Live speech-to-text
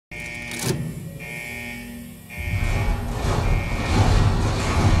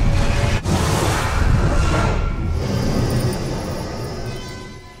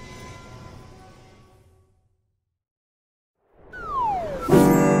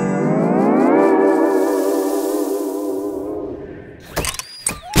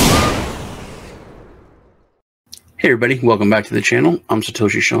Hey everybody, welcome back to the channel. I'm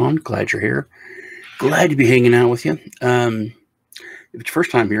Satoshi Sean. Glad you're here. Glad to be hanging out with you. If it's your first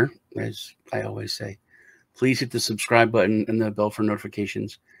time here, as I always say, please hit the subscribe button and the bell for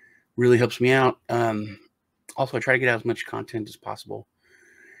notifications. Really helps me out. Also, I try to get out as much content as possible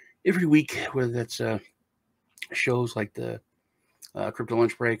every week, whether that's shows like the Crypto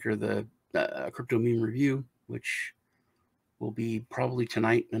Lunch Break or the Crypto Meme Review, which will be probably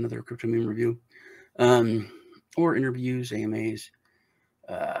tonight, another Crypto Meme Review. Or interviews, AMAs,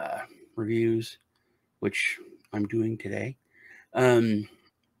 reviews, which I'm doing today. Please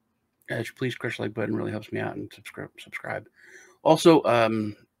crush the like button, really helps me out, and subscribe. Also,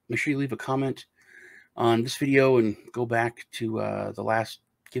 make sure you leave a comment on this video and go back to the last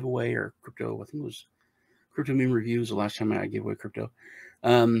giveaway or crypto. I think it was Crypto Meme Reviews the last time I gave away crypto.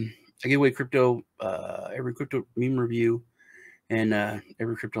 I gave away crypto every Crypto Meme Review and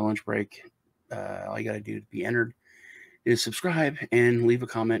every Crypto Lunch Break. All you got to do to be entered is subscribe and leave a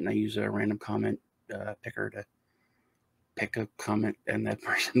comment, and I use a random comment picker to pick a comment, and that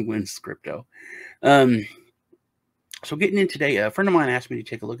person wins crypto. So getting in today, a friend of mine asked me to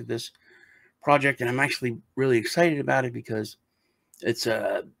take a look at this project, and I'm actually really excited about it because it's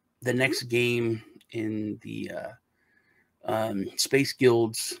the next game in the Space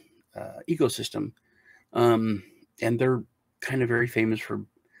Guild's ecosystem, and they're kind of very famous for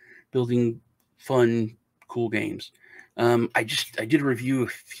building fun, cool games. I did a review a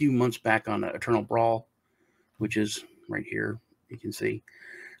few months back on Eternal Brawl, which is right here. You can see.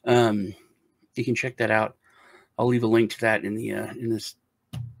 You can check that out. I'll leave a link to that in the in this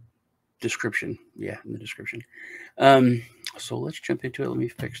description. Yeah, in the description. So let's jump into it. Let me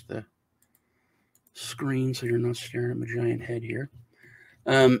fix the screen so you're not staring at my giant head here.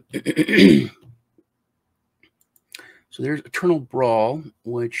 So there's Eternal Brawl,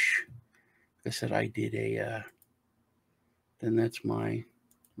 which, like I said, I did a, then that's my,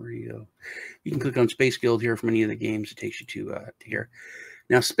 where you go. You can click on Space Guild here from any of the games. It takes you to here.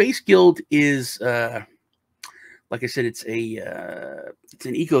 Now, Space Guild is, like I said, it's an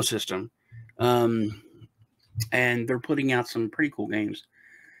ecosystem, and they're putting out some pretty cool games.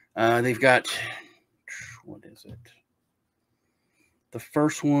 They've got, what is it? The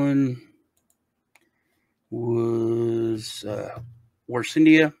first one was Worst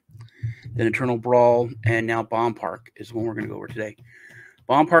India, then Eternal Brawl, and now Bombpark is the one we're going to go over today.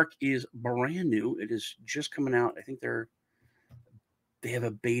 Bombpark is brand new. It is just coming out. I think they have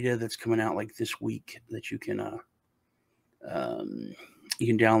a beta that's coming out like this week that you can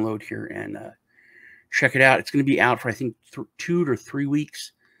download here and check it out. It's going to be out for I think 2 to 3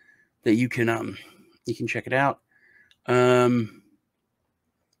 weeks that you can check it out. Here,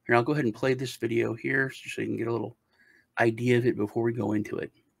 I'll go ahead and play this video here so you can get a little idea of it before we go into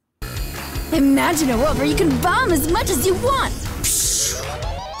it. Imagine a world where you can bomb as much as you want,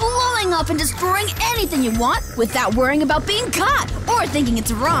 blowing up and destroying anything you want without worrying about being caught or thinking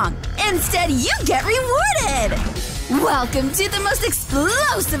it's wrong. Instead, you get rewarded! Welcome to the most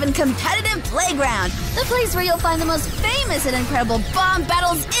explosive and competitive playground, the place where you'll find the most famous and incredible bomb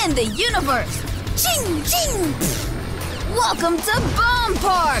battles in the universe. Ching, ching! Welcome to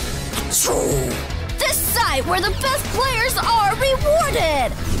Bombpark! The site where the best players are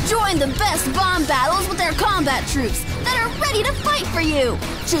rewarded! Join the best bomb battles with their combat troops that are ready to fight for you!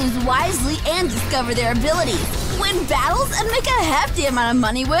 Choose wisely and discover their abilities. Win battles and make a hefty amount of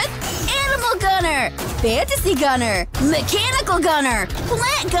money with Animal Gunner, Fantasy Gunner, Mechanical Gunner,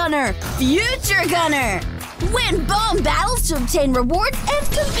 Plant Gunner, Future Gunner! Win bomb battles to obtain rewards and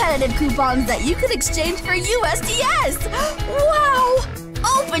competitive coupons that you can exchange for USDS! Wow!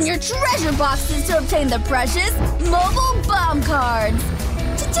 Open your treasure boxes to obtain the precious mobile bomb cards!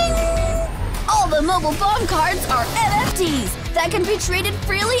 Cha-ching! All the mobile bomb cards are NFTs that can be traded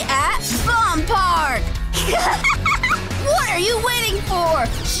freely at Bombpark! What are you waiting for?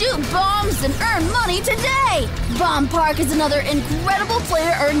 Shoot bombs and earn money today! Bombpark is another incredible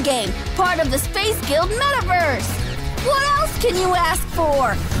play-to-earn game, part of the Space Guild metaverse. What else can you ask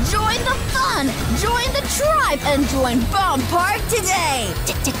for? Join the fun, join the tribe, and join Bombpark today!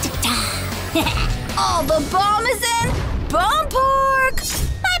 All the bomb is in Bombpark!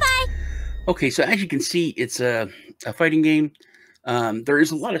 Bye-bye! Okay, so as you can see, it's a fighting game. There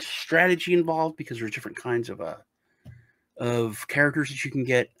is a lot of strategy involved because there's different kinds of characters that you can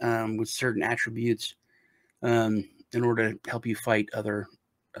get with certain attributes in order to help you fight the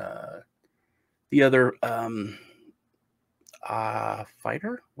other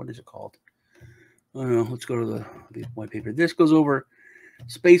fighter. What is it called? I don't know. Let's go to the white paper. This goes over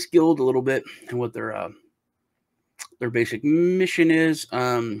Space Guild a little bit and what their basic mission is.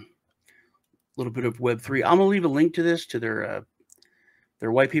 little bit of Web3. I'm gonna leave a link to this to their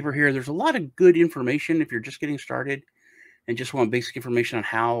white paper here. There's a lot of good information if you're just getting started and just want basic information on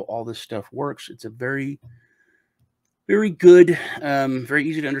how all this stuff works. It's a very, very good, very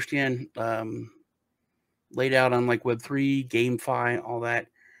easy to understand, laid out on like Web3, GameFi, all that.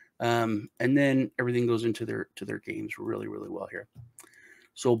 And then everything goes into their games really, really well here.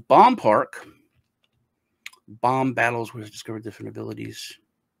 So Bombpark, bomb battles with discovered different abilities.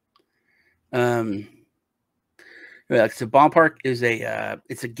 So Bombpark is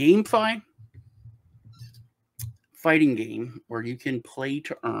it's a GameFi fighting game where you can play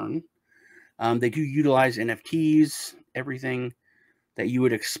to earn. They do utilize NFTs, everything that you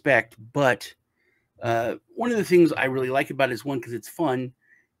would expect, but one of the things I really like about it is, one, because it's fun,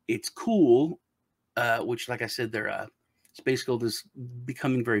 it's cool, which, like I said, their Space Guild is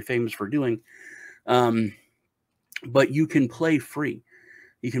becoming very famous for doing. But you can play free.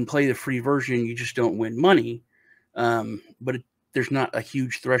 You can play the free version. You just don't win money. But there's not a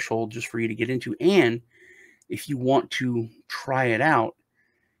huge threshold just for you to get into. And if you want to try it out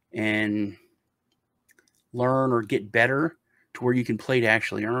and learn or get better to where you can play to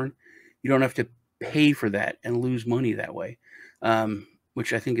actually earn, you don't have to pay for that and lose money that way,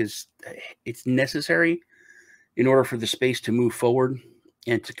 which I think it's necessary in order for the space to move forward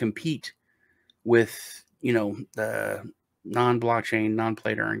and to compete with, the non-blockchain,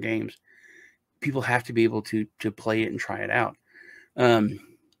 non-play to earn games. People have to be able to play it and try it out. And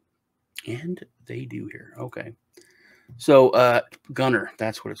they do here. Okay. So gunner,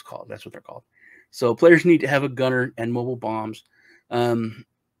 that's what it's called. That's what they're called. So players need to have a gunner and mobile bombs. The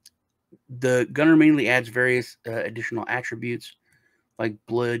gunner mainly adds various additional attributes like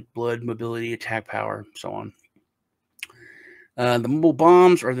blood, mobility, attack power, so on. The mobile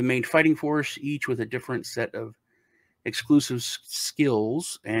bombs are the main fighting force, each with a different set of exclusive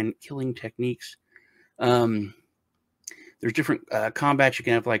skills and killing techniques. There's different combats. You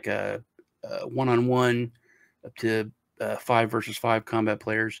can have like a one-on-one up to 5 versus 5 combat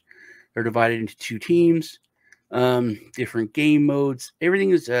players. They're divided into 2 teams, different game modes.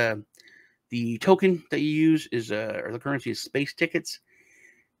 Everything is the token that you use is or the currency is space tickets.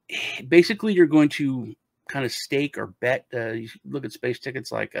 Basically, you're going to kind of stake or bet. You look at space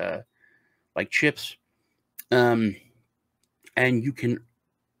tickets like chips, and you can,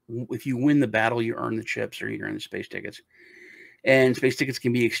 if you win the battle, you earn the chips or you earn the space tickets. And space tickets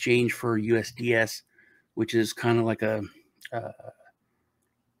can be exchanged for USDS, which is kind of like a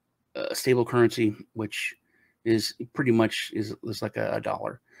stable currency, which is pretty much is like a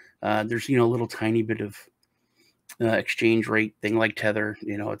dollar. There's a little tiny bit of exchange rate thing like Tether.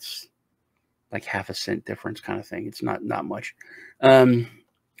 It's like half a cent difference kind of thing. It's not much.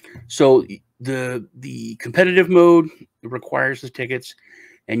 So the competitive mode requires the tickets,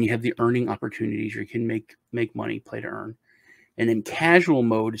 and you have the earning opportunities. You can make money, play to earn. And then casual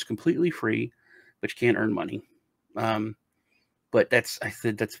mode is completely free, but you can't earn money. But I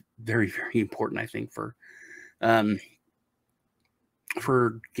said that's very, very important, I think, for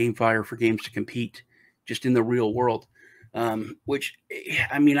GameFi or for games to compete just in the real world. Which,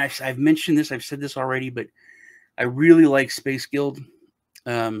 I mean, I've mentioned this, I've said this already, but I really like Space Guild.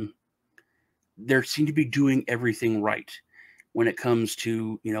 They seem to be doing everything right when it comes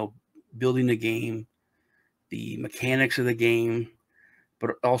to, building the game, the mechanics of the game,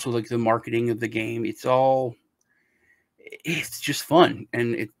 but also like the marketing of the game. It's just fun.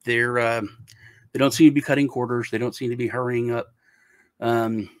 And they don't seem to be cutting corners. They don't seem to be hurrying up,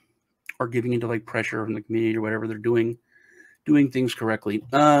 or giving into like pressure from the community or whatever. They're doing things correctly.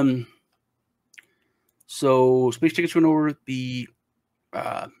 So space tickets went over the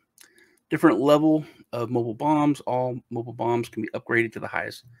different level of mobile bombs. All mobile bombs can be upgraded to the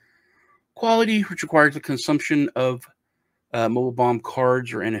highest quality, which requires the consumption of mobile bomb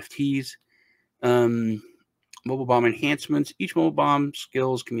cards or NFTs. Mobile bomb enhancements. Each mobile bomb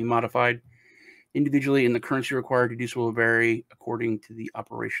skills can be modified individually, and the currency required to do so will vary according to the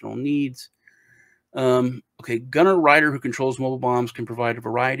operational needs. Okay, Gunner Rider, who controls mobile bombs, can provide a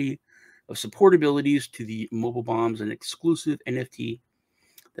variety of support abilities to the mobile bombs, an exclusive NFT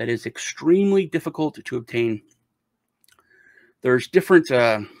that is extremely difficult to obtain. There's different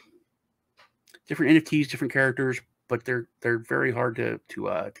NFTs, different characters, but they're very hard to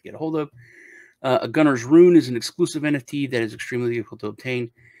get a hold of. A Gunner's Rune is an exclusive NFT that is extremely difficult to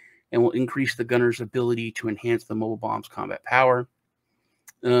obtain and will increase the Gunner's ability to enhance the mobile bomb's combat power.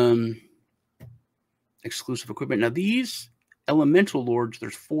 Exclusive equipment. Now, these elemental lords,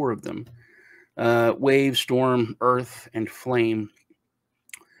 there's 4 of them. Wave, Storm, Earth, and Flame.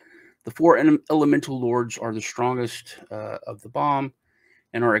 The 4 elemental lords are the strongest of the bomb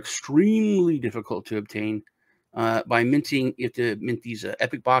and are extremely difficult to obtain. By minting, you have to mint these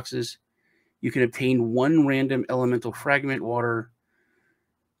epic boxes. You can obtain 1 random elemental fragment: water,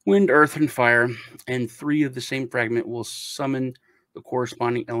 wind, earth, and fire, and 3 of the same fragment will summon the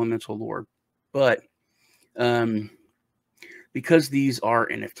corresponding elemental lord. But because these are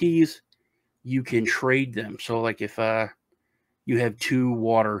NFTs, you can trade them. So like if you have 2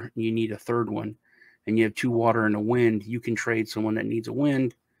 water and you need a 3rd one, and you have 2 water and a wind, you can trade someone that needs a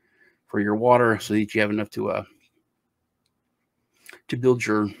wind for your water so that you have enough to build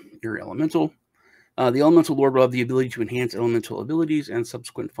your elemental. The elemental lord will have the ability to enhance elemental abilities and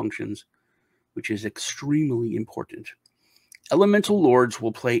subsequent functions, which is extremely important. Elemental lords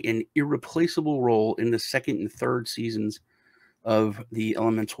will play an irreplaceable role in the 2nd and 3rd seasons of the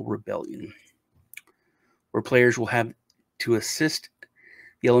Elemental Rebellion, where players will have to assist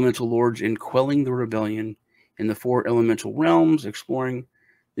the elemental lords in quelling the rebellion in the 4 elemental realms, exploring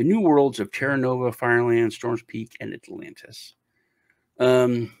the new worlds of Terra Nova, Fireland, Storm's Peak, and Atlantis.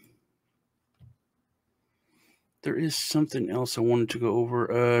 There is something else I wanted to go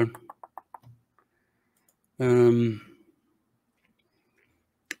over.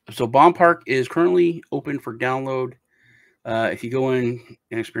 So Bombpark is currently open for download. If you go in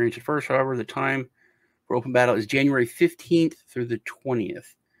and experience it first, however, the time for open battle is January 15th through the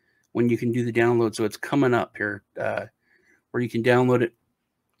 20th, when you can do the download. So it's coming up here, where you can download it.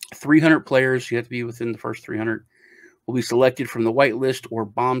 300 players, you have to be within the first 300, will be selected from the whitelist or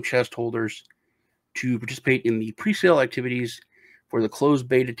bomb chest holders to participate in the pre-sale activities for the closed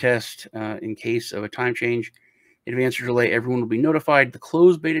beta test. In case of a time change, advance, or delay, everyone will be notified. The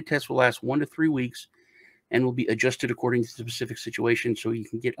closed beta test will last 1 to 3 weeks and will be adjusted according to the specific situation, so you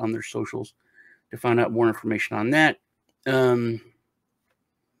can get on their socials to find out more information on that.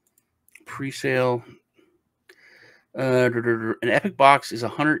 Pre-sale. An epic box is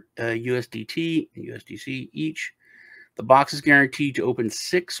 100 USDT and USDC each. The box is guaranteed to open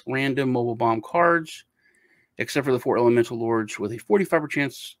 6 random mobile bomb cards, except for the 4 elemental lords, with a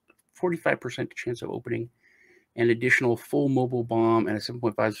 45% chance of opening an additional full mobile bomb and a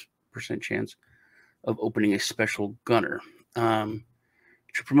 7.5% chance of opening a special gunner.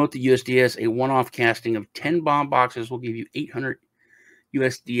 To promote the USDS, a one-off casting of 10 bomb boxes will give you 800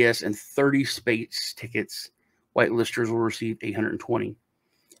 USDS and 30 space tickets. Whitelisters will receive 820.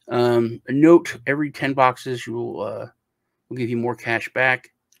 A note: every 10 boxes you will give you more cash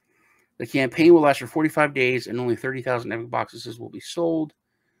back. The campaign will last for 45 days, and only 30,000 epic boxes will be sold.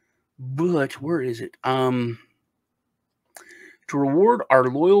 But where is it? To reward our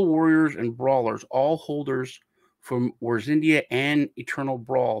loyal warriors and brawlers, all holders from Warzindia and Eternal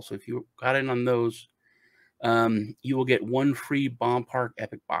Brawl. So if you got in on those, you will get 1 free Bombpark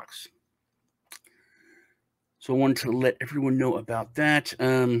epic box. So I wanted to let everyone know about that.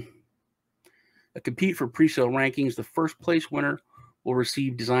 Compete for pre-sale rankings. The first place winner will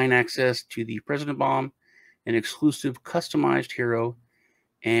receive design access to the President Bomb, an exclusive customized hero,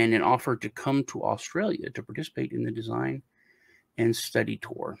 and an offer to come to Australia to participate in the design and study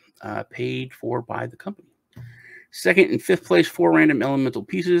tour, paid for by the company. Second and 5th place, 4 random elemental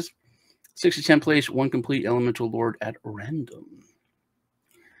pieces. 6th to 10th place, 1 complete elemental lord at random.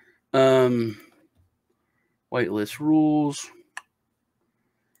 Whitelist rules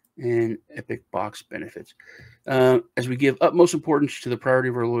and epic box benefits. As we give utmost importance to the priority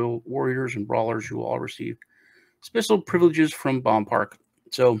of our loyal warriors and brawlers, who will all receive special privileges from Bombpark.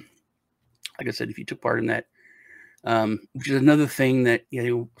 So, like I said, if you took part in that, which is another thing that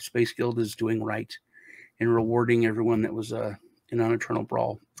Space Guild is doing right in rewarding everyone that was in on Eternal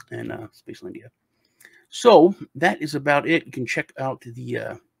Brawl and Spacelandia. So that is about it. You can check out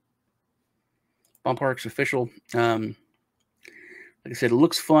the Bombpark's official. Like I said, it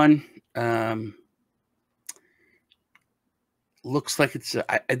looks fun. Looks like it's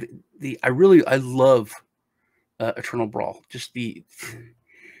I love Eternal Brawl. Just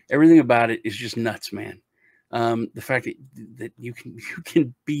everything about it is just nuts, man. The fact that you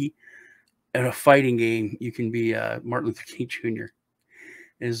can be in a fighting game, you can be Martin Luther King Jr.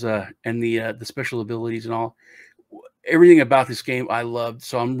 And the special abilities and all, everything about this game I loved.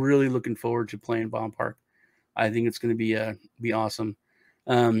 So I'm really looking forward to playing Bombpark. I think it's going to be awesome.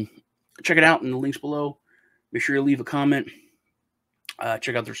 Check it out in the links below. Make sure you leave a comment.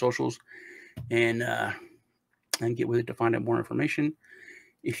 Check out their socials and get with it to find out more information.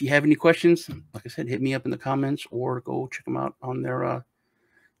 If you have any questions, like I said, hit me up in the comments or go check them out on their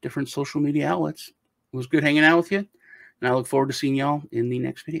different social media outlets. It was good hanging out with you, and I look forward to seeing y'all in the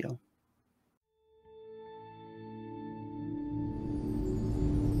next video.